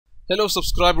Hello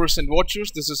subscribers and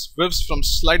watchers, this is Vivs from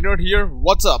slidenerd here.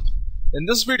 What's up? In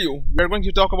this video, we are going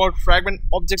to talk about fragment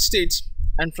object states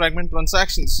and fragment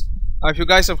transactions. Now if you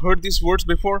guys have heard these words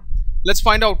before, let's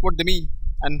find out what they mean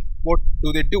and what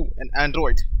do they do in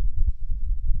Android.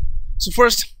 So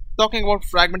first, talking about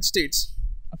fragment states.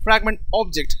 A fragment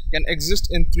object can exist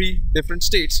in three different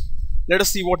states. Let us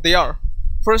see what they are.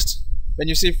 First, when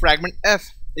you say fragment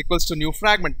f equals to new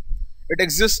fragment, it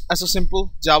exists as a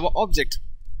simple Java object,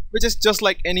 which is just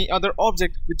like any other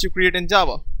object which you create in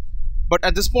Java. But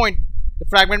at this point, the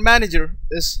fragment manager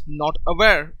is not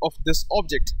aware of this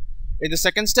object. In the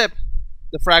second step,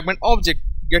 the fragment object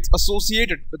gets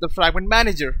associated with the fragment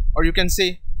manager, or you can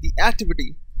say the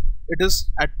activity. It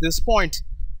is at this point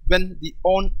when the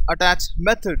onAttach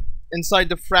method inside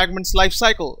the fragment's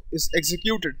lifecycle is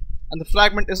executed and the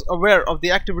fragment is aware of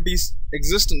the activity's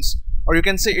existence, or you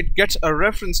can say it gets a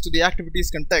reference to the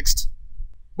activity's context.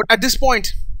 But at this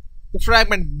point, the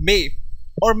fragment may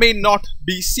or may not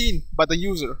be seen by the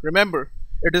user. Remember,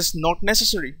 it is not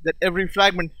necessary that every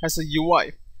fragment has a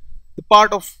UI. The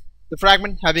part of the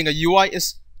fragment having a UI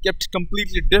is kept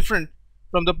completely different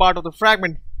from the part of the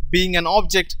fragment being an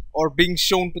object or being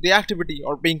shown to the activity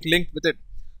or being linked with it.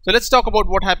 So let's talk about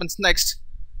what happens next.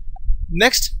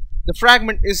 Next, the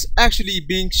fragment is actually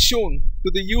being shown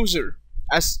to the user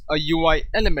as a UI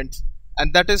element,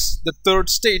 and that is the third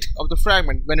state of the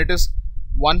fragment, when it is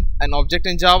 1. An object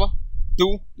in Java,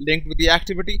 2. Linked with the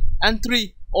activity, and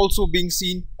 3. Also being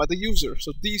seen by the user.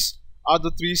 So these are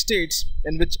the three states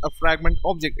in which a fragment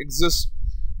object exists.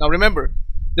 Now remember,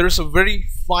 there is a very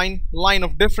fine line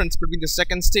of difference between the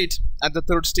second state and the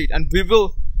third state, and we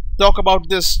will talk about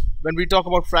this when we talk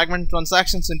about fragment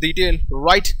transactions in detail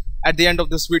right at the end of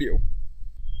this video.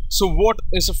 So what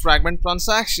is a fragment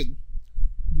transaction?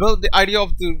 Well, the idea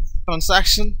of the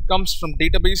transaction comes from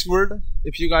database world.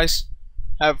 If you guys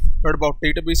have heard about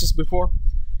databases before,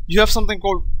 you have something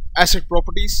called asset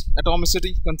properties,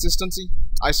 atomicity, consistency,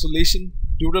 isolation,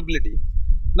 durability.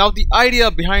 Now the idea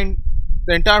behind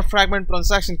the entire fragment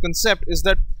transaction concept is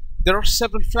that there are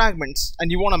several fragments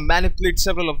and you want to manipulate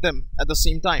several of them at the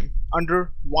same time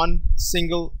under one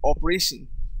single operation.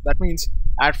 That means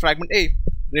add fragment A,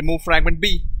 remove fragment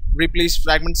B, replace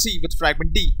fragment C with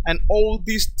fragment D, and all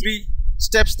these three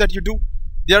steps that you do,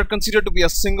 they are considered to be a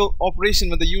single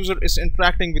operation when the user is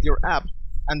interacting with your app,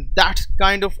 and that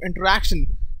kind of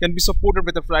interaction can be supported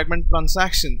with a fragment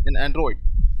transaction in Android.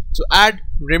 So add,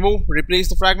 remove, replace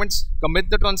the fragments,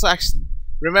 commit the transaction.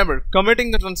 Remember,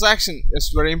 committing the transaction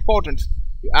is very important.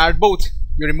 You add both,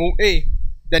 you remove A,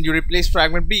 then you replace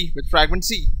fragment B with fragment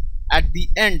C. At the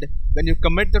end, when you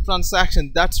commit the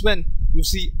transaction, that's when you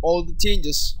see all the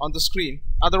changes on the screen.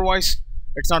 Otherwise,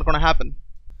 it's not going to happen.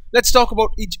 Let's talk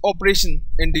about each operation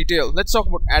in detail. Let's talk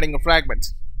about adding a fragment.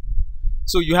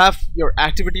 So you have your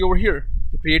activity over here.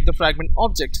 You create the fragment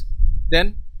object.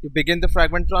 Then you begin the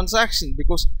fragment transaction,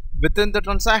 because within the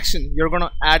transaction, you're going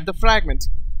to add the fragment.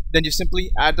 Then you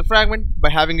simply add the fragment by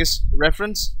having its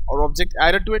reference or object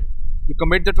added to it. You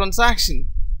commit the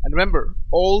transaction. And remember,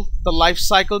 all the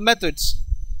lifecycle methods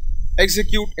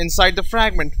execute inside the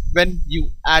fragment when you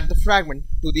add the fragment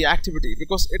to the activity,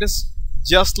 because it is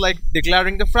just like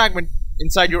declaring the fragment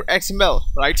inside your XML,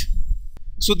 right?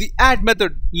 So the add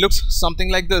method looks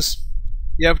something like this.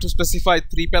 You have to specify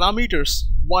three parameters.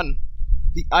 1.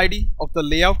 The ID of the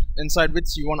layout inside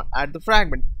which you want to add the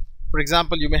fragment. For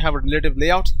example, you may have a relative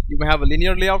layout, you may have a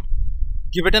linear layout.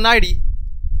 Give it an ID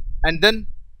and then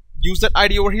use that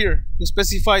ID over here to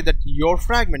specify that your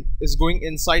fragment is going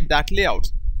inside that layout.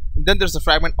 And then there's the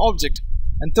fragment object.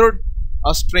 And third,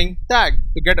 a string tag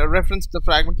to get a reference to the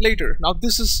fragment later. Now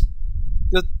this is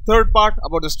the third part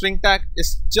about the string tag.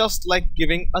 Is just like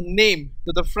giving a name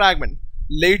to the fragment.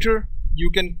 Later you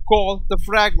can call the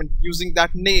fragment using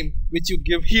that name which you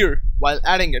give here while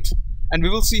adding it. And we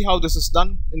will see how this is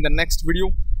done in the next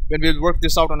video when we'll work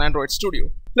this out on Android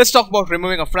Studio. Let's talk about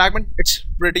removing a fragment. It's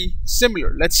pretty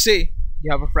similar. Let's say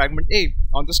you have a fragment A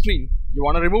on the screen. You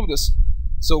want to remove this.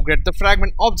 So get the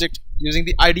fragment object using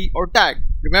the ID or tag.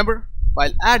 Remember,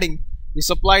 while adding, we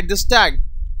supplied this tag,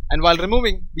 and while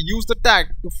removing, we use the tag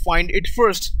to find it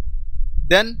first.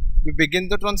 Then we begin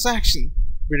the transaction.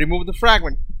 We remove the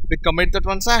fragment, we commit the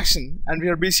transaction, and we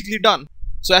are basically done.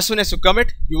 So as soon as you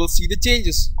commit, you will see the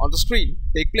changes on the screen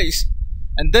take place,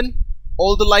 and then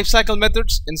all the lifecycle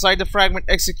methods inside the fragment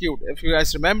execute. If you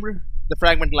guys remember the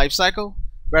fragment lifecycle,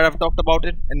 where I've talked about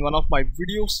it in one of my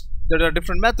videos, there are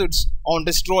different methods: on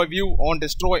destroy view, on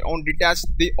destroy, on detach.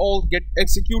 They all get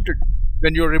executed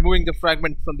when you're removing the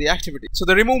fragment from the activity. So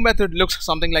the remove method looks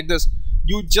something like this.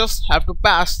 You just have to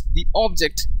pass the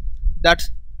object that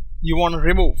you want to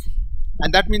remove.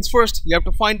 And that means first you have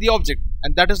to find the object,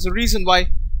 and that is the reason why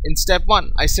in step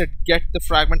 1 I said get the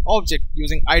fragment object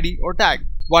using ID or tag.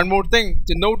 One more thing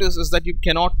to notice is that you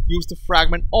cannot use the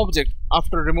fragment object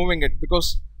after removing it,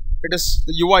 because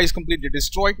the UI is completely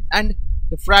destroyed and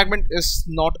the fragment is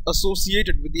not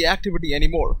associated with the activity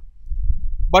anymore.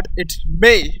 But it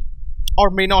may or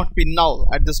may not be null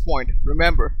at this point.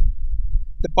 Remember,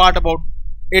 the part about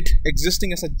it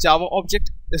existing as a Java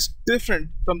object is different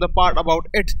from the part about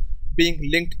it being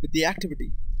linked with the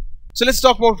activity. So let's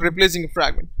talk about replacing a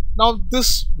fragment. Now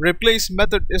this replace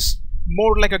method is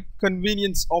more like a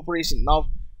convenience operation.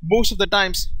 Now most of the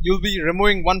times you'll be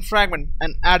removing one fragment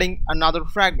and adding another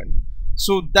fragment,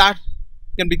 so that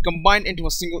can be combined into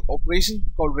a single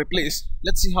operation called replace.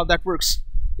 Let's see how that works.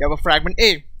 You have a fragment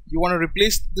A, you want to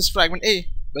replace this fragment A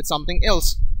with something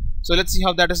else. So let's see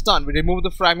how that is done. We remove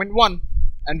the fragment 1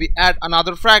 and we add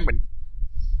another fragment.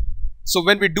 So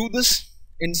when we do this,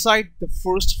 inside the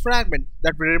first fragment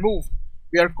that we remove,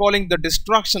 we are calling the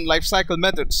destruction lifecycle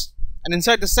methods, and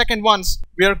inside the second ones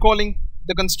we are calling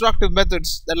the constructive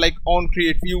methods that like on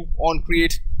create view, on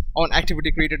create, on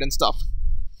activity created and stuff.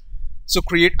 So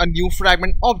create a new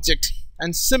fragment object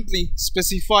and simply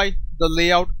specify the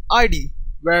layout ID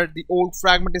where the old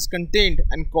fragment is contained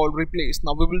and call replace.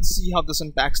 Now we will see how the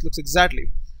syntax looks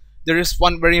exactly. There is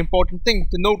one very important thing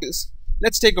to notice.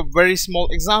 Let's take a very small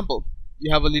example.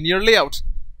 You have a linear layout.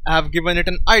 I have given it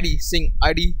an ID saying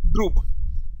ID group.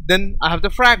 Then I have the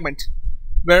fragment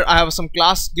where I have some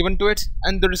class given to it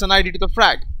and there is an ID to the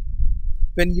frag.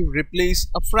 When you replace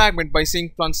a fragment by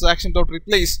saying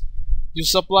transaction.replace, you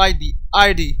supply the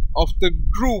ID of the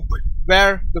group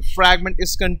where the fragment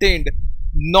is contained,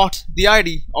 not the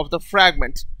ID of the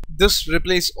fragment. This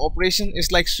replace operation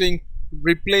is like saying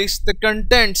replace the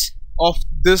contents of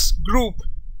this group,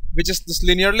 which is this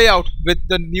linear layout, with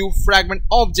the new fragment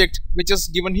object which is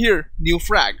given here, new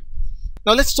frag.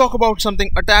 Now let's talk about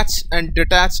something attach and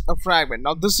detach a fragment.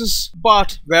 Now this is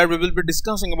part where we will be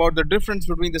discussing about the difference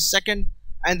between the second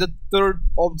and the third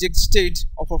object state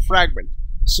of a fragment.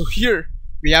 So here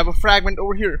we have a fragment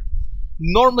over here.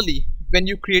 Normally when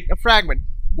you create a fragment,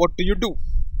 what do?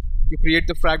 You create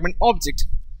the fragment object,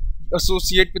 you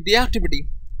associate with the activity,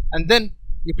 and then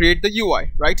you create the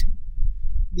UI, right?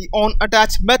 The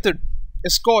onAttach method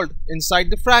is called inside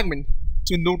the fragment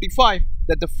to notify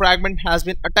that the fragment has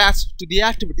been attached to the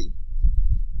activity.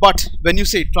 But when you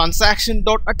say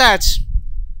transaction.attach,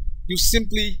 you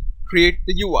simply create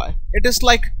the UI. It is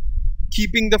like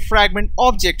keeping the fragment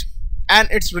object and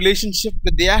its relationship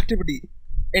with the activity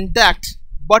intact,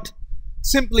 but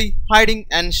simply hiding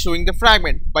and showing the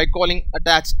fragment by calling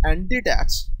attach and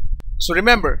detach. So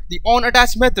remember, the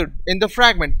onAttach method in the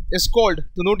fragment is called to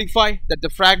notify that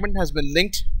the fragment has been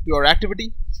linked to our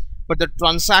activity, but the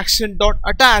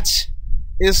transaction.attach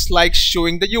is like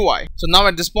showing the UI. So now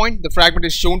at this point the fragment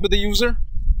is shown to the user.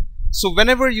 So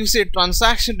whenever you say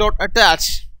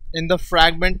transaction.attach in the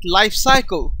fragment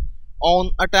lifecycle,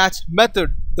 onAttach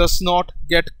method does not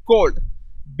get called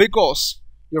because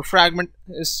your fragment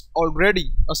is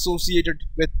already associated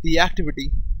with the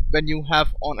activity when you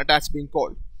have onAttach being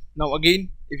called. Now again,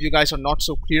 if you guys are not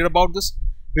so clear about this,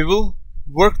 we will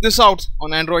work this out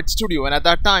on Android Studio, and at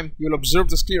that time you'll observe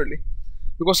this clearly.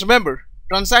 Because remember,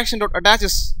 transaction.attach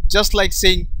is just like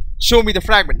saying show me the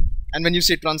fragment, and when you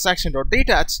say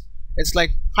transaction.detach, it's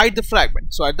like hide the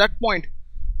fragment. So at that point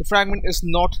the fragment is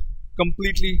not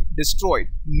completely destroyed,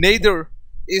 neither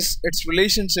is its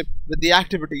relationship with the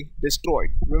activity destroyed.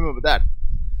 Remember that.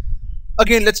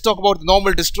 Again, let's talk about the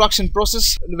normal destruction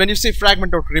process. When you say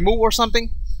fragment.remove or something,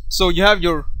 so you have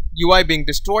your UI being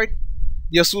destroyed,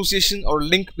 the association or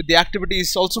link with the activity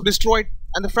is also destroyed,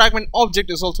 and the fragment object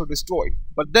is also destroyed.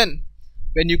 But then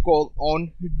when you call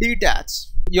on detach,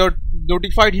 you're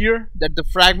notified here that the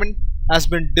fragment has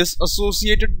been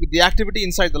disassociated with the activity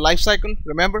inside the lifecycle.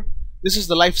 Remember, this is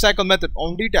the lifecycle method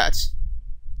on detach.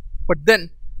 But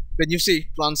then when you say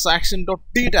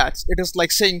transaction.detach, it is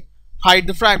like saying hide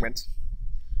the fragment.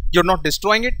 You're not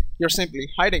destroying it, you're simply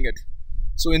hiding it.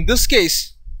 So in this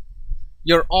case,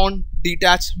 your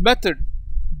onDetach method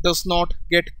does not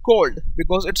get called,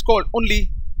 because it's called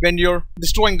only when you're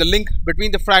destroying the link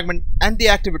between the fragment and the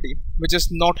activity, which is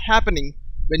not happening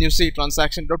when you say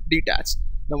transaction.detach.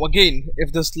 Now again,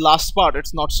 if this last part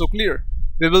it's not so clear,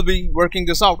 we will be working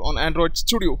this out on Android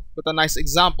Studio with a nice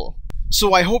example.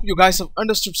 So I hope you guys have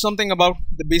understood something about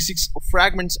the basics of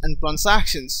fragments and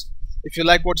transactions. If you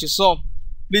like what you saw,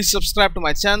 please subscribe to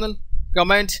my channel,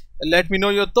 comment, and let me know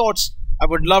your thoughts. I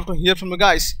would love to hear from you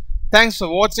guys. Thanks for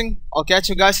watching. I'll catch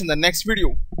you guys in the next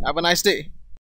video. Have a nice day.